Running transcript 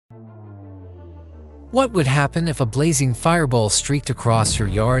What would happen if a blazing fireball streaked across your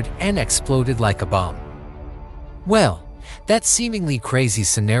yard and exploded like a bomb? Well, that seemingly crazy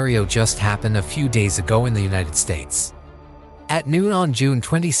scenario just happened a few days ago in the United States. At noon on June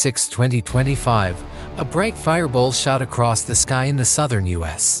 26, 2025, a bright fireball shot across the sky in the southern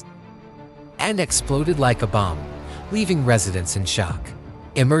US and exploded like a bomb, leaving residents in shock.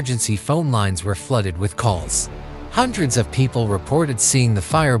 Emergency phone lines were flooded with calls. Hundreds of people reported seeing the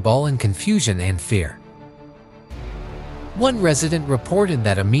fireball in confusion and fear. One resident reported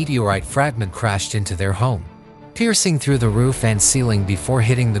that a meteorite fragment crashed into their home, piercing through the roof and ceiling before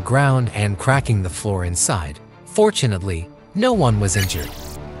hitting the ground and cracking the floor inside. Fortunately, no one was injured.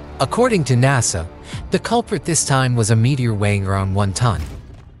 According to NASA, the culprit this time was a meteor weighing around 1 ton.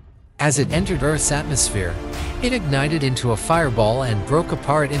 As it entered Earth's atmosphere, it ignited into a fireball and broke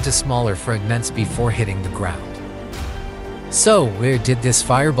apart into smaller fragments before hitting the ground. So, where did this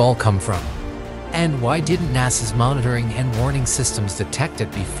fireball come from? And why didn't NASA's monitoring and warning systems detect it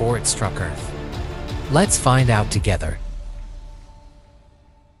before it struck Earth? Let's find out together.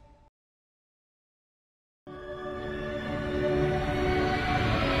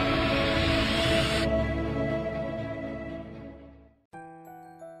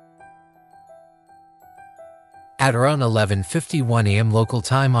 At around 11:51 a.m. local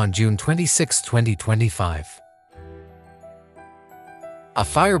time on June 26, 2025, a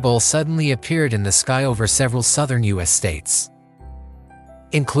fireball suddenly appeared in the sky over several southern U.S. states,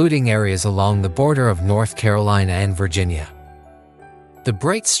 including areas along the border of North Carolina and Virginia. The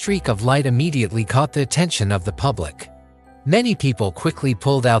bright streak of light immediately caught the attention of the public. Many people quickly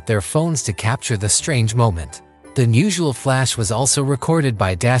pulled out their phones to capture the strange moment. The unusual flash was also recorded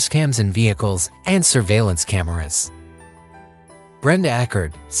by dashcams in vehicles and surveillance cameras. Brenda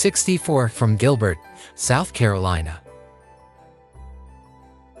Eckerd, 64, from Gilbert, South Carolina,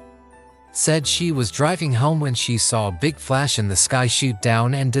 said she was driving home when she saw a big flash in the sky shoot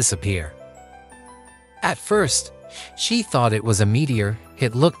down and disappear. At first, she thought it was a meteor.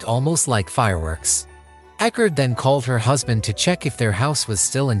 It looked almost like fireworks. Eckerd then called her husband to check if their house was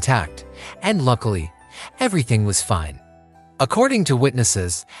still intact, and luckily, everything was fine. According to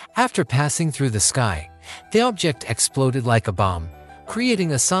witnesses, after passing through the sky, the object exploded like a bomb,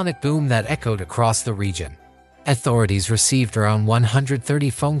 creating a sonic boom that echoed across the region. Authorities received around 130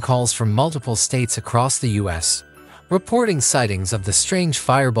 phone calls from multiple states across the U.S., reporting sightings of the strange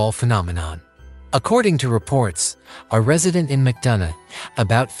fireball phenomenon. According to reports, a resident in McDonough,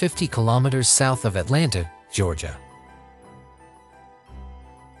 about 50 kilometers south of Atlanta, Georgia,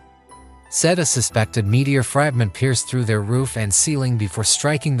 said a suspected meteor fragment pierced through their roof and ceiling before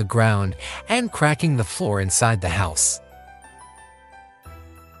striking the ground and cracking the floor inside the house.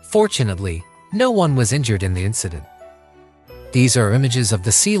 Fortunately, no one was injured in the incident. These are images of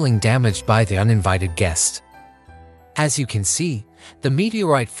the ceiling damaged by the uninvited guest. As you can see, the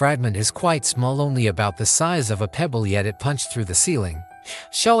meteorite fragment is quite small, only about the size of a pebble, yet it punched through the ceiling,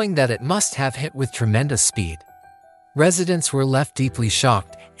 showing that it must have hit with tremendous speed. Residents were left deeply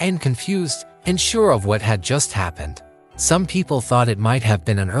shocked and confused, unsure of what had just happened. Some people thought it might have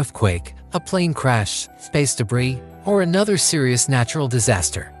been an earthquake, a plane crash, space debris, or another serious natural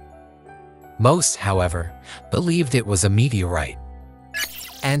disaster. Most, however, believed it was a meteorite.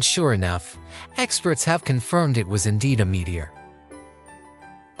 And sure enough, experts have confirmed it was indeed a meteor.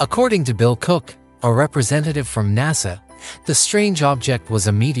 According to Bill Cook, a representative from NASA, the strange object was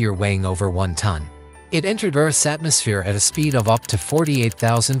a meteor weighing over 1 ton. It entered Earth's atmosphere at a speed of up to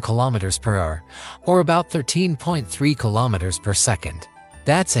 48,000 kilometers per hour, or about 13.3 kilometers per second.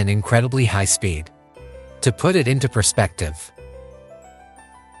 That's an incredibly high speed. To put it into perspective,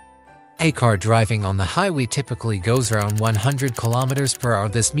 a car driving on the highway typically goes around 100 kilometers per hour.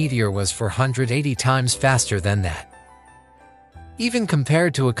 This meteor was 480 times faster than that. Even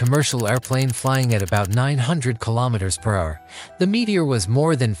compared to a commercial airplane flying at about 900 kilometers per hour, the meteor was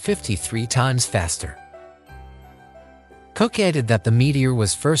more than 53 times faster. Cook added that the meteor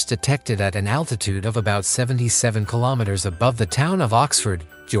was first detected at an altitude of about 77 kilometers above the town of Oxford,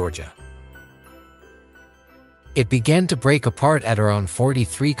 Georgia. It began to break apart at around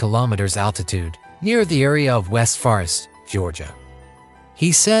 43 kilometers altitude, near the area of West Forest, Georgia.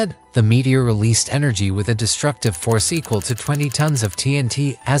 He said, the meteor released energy with a destructive force equal to 20 tons of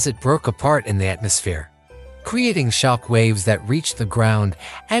TNT as it broke apart in the atmosphere, creating shock waves that reached the ground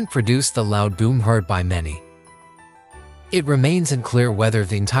and produced the loud boom heard by many. It remains unclear whether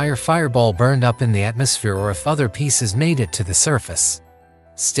the entire fireball burned up in the atmosphere or if other pieces made it to the surface.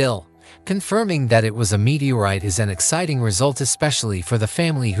 Still, confirming that it was a meteorite is an exciting result, especially for the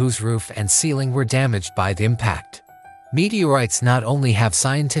family whose roof and ceiling were damaged by the impact. Meteorites not only have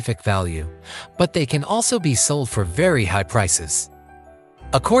scientific value, but they can also be sold for very high prices.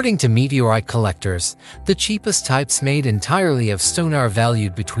 According to meteorite collectors, the cheapest types made entirely of stone are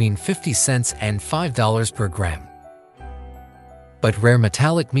valued between 50 cents and $5 per gram. But rare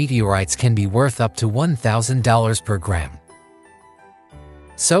metallic meteorites can be worth up to $1,000 per gram.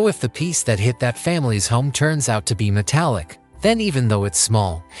 So if the piece that hit that family's home turns out to be metallic, then even though it's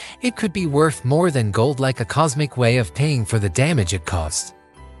small, it could be worth more than gold, like a cosmic way of paying for the damage it caused.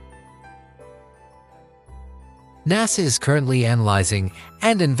 NASA is currently analyzing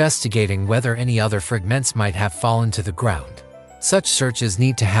and investigating whether any other fragments might have fallen to the ground. Such searches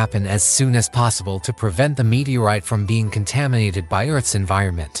need to happen as soon as possible to prevent the meteorite from being contaminated by Earth's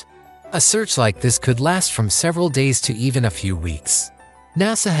environment. A search like this could last from several days to even a few weeks.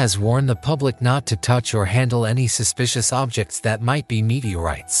 NASA has warned the public not to touch or handle any suspicious objects that might be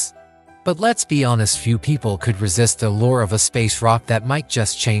meteorites. But let's be honest, few people could resist the lure of a space rock that might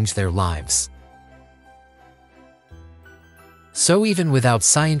just change their lives. So even without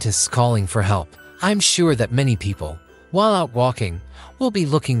scientists calling for help, I'm sure that many people, while out walking, will be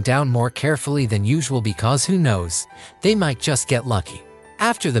looking down more carefully than usual, because who knows, they might just get lucky.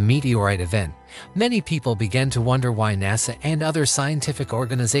 After the meteorite event, many people began to wonder why NASA and other scientific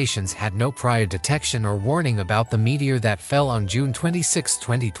organizations had no prior detection or warning about the meteor that fell on June 26,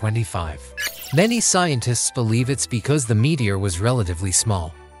 2025. Many scientists believe it's because the meteor was relatively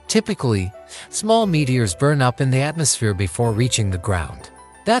small. Typically, small meteors burn up in the atmosphere before reaching the ground.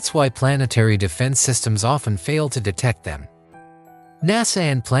 That's why planetary defense systems often fail to detect them. NASA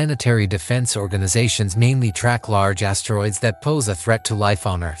and planetary defense organizations mainly track large asteroids that pose a threat to life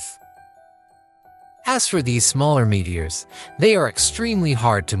on Earth. As for these smaller meteors, they are extremely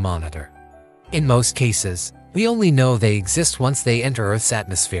hard to monitor. In most cases, we only know they exist once they enter Earth's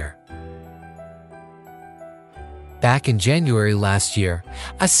atmosphere. Back in January last year,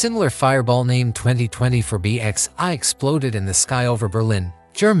 a similar fireball named 2024 BXI exploded in the sky over Berlin,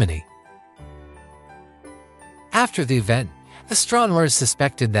 Germany. After the event, astronomers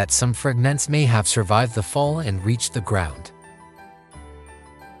suspected that some fragments may have survived the fall and reached the ground.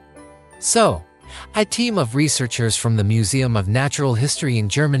 So, a team of researchers from the Museum of Natural History in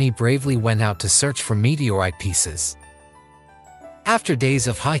Germany bravely went out to search for meteorite pieces. After days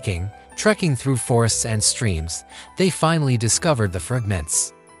of hiking, trekking through forests and streams, they finally discovered the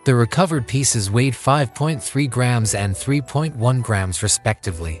fragments. The recovered pieces weighed 5.3 grams and 3.1 grams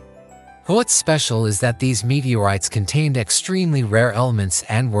respectively. What's special is that these meteorites contained extremely rare elements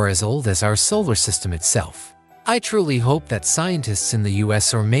and were as old as our solar system itself. I truly hope that scientists in the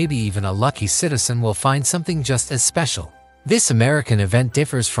US, or maybe even a lucky citizen, will find something just as special. This American event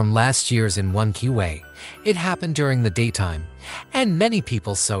differs from last year's in one key way. It happened during the daytime, and many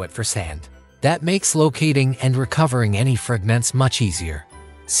people saw it firsthand. That makes locating and recovering any fragments much easier.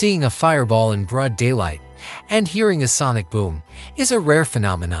 Seeing a fireball in broad daylight and hearing a sonic boom is a rare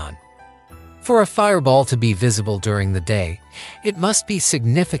phenomenon. For a fireball to be visible during the day, it must be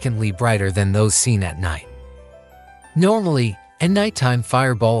significantly brighter than those seen at night. Normally, a nighttime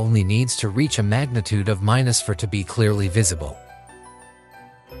fireball only needs to reach a magnitude of - for to be clearly visible.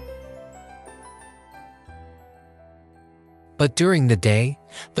 But during the day,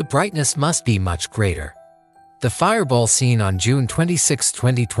 the brightness must be much greater. The fireball seen on June 26,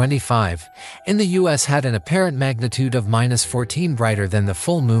 2025, in the US had an apparent magnitude of -14 brighter than the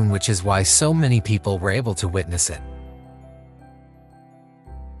full moon, which is why so many people were able to witness it.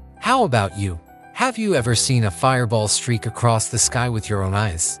 How about you? Have you ever seen a fireball streak across the sky with your own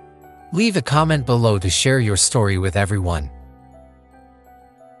eyes? Leave a comment below to share your story with everyone.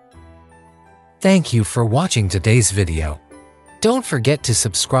 Thank you for watching today's video. Don't forget to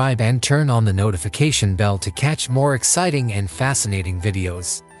subscribe and turn on the notification bell to catch more exciting and fascinating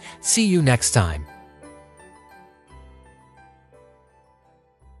videos. See you next time.